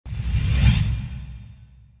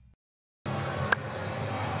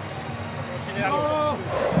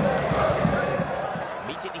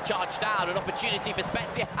Completely charged down, an opportunity for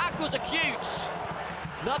Spezia. Ankles acute.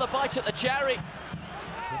 Another bite at the cherry.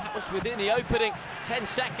 Well, that was within the opening 10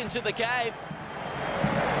 seconds of the game.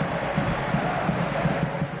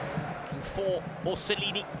 Looking for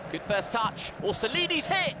Orsolini. Good first touch. Orsolini's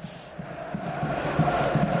hits.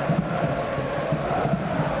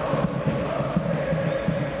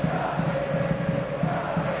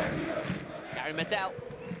 Medel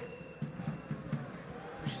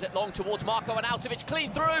pushes it long towards Marko Arnautovic,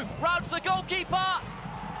 clean through, rounds the goalkeeper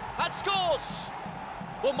and scores.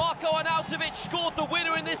 Well, Marko Arnautovic scored the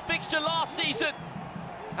winner in this fixture last season,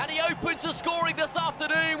 and he opened to scoring this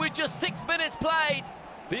afternoon with just 6 minutes played.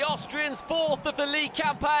 The Austrian's fourth of the league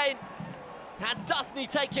campaign, and doesn't he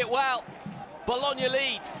take it well? Bologna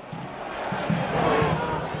leads.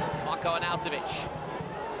 Marko Arnautovic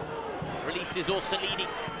releases Orsolini.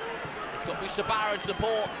 He's got Musabara in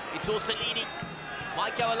support. It's Orsolini.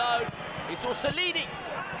 Might go alone. It's Orsolini.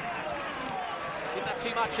 Didn't have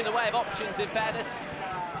too much in the way of options, in fairness.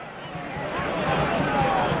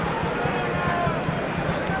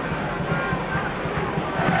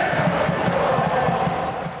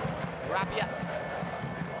 Rabbia.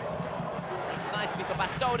 It's nicely for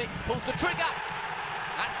Bastoni. Pulls the trigger.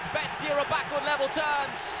 And Spezia are back on level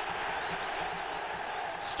terms.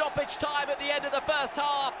 Stoppage time at the end of the first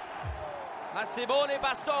half. And Simone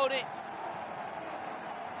Bastoni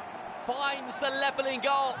finds the levelling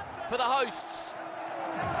goal for the hosts.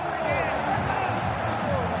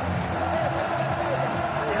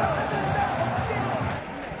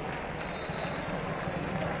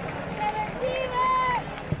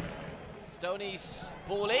 Bastoni's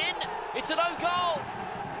ball in. It's an own goal.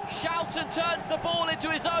 Schouten turns the ball into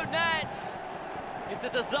his own net. It's a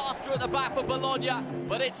disaster at the back for Bologna,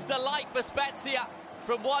 but it's delight for Spezia.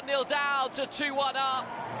 From 1-0 down to 2-1 up.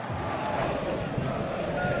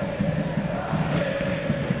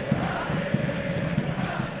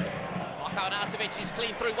 Marko Arnautovic is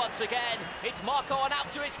clean through once again. It's Marko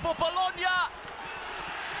Arnautovic for Bologna.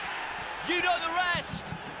 You know the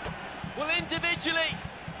rest. Well, individually,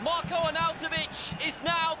 Marko Arnautovic is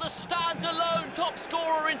now the standalone top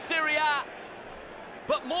scorer in Serie A.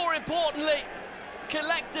 But more importantly,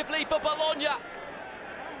 collectively for Bologna,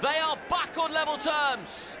 they are back on level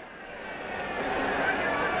terms.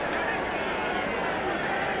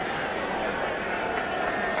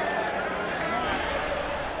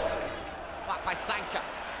 Back by Sanka.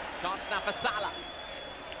 Chance now for Salah.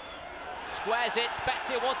 Squares it.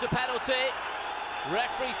 Spezia wants a penalty.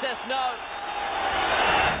 Referee says no.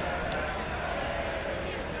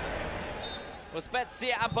 Well,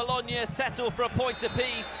 Spezia and Bologna settle for a point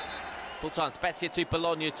apiece. Full time, Spezia 2,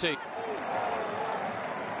 Bologna 2.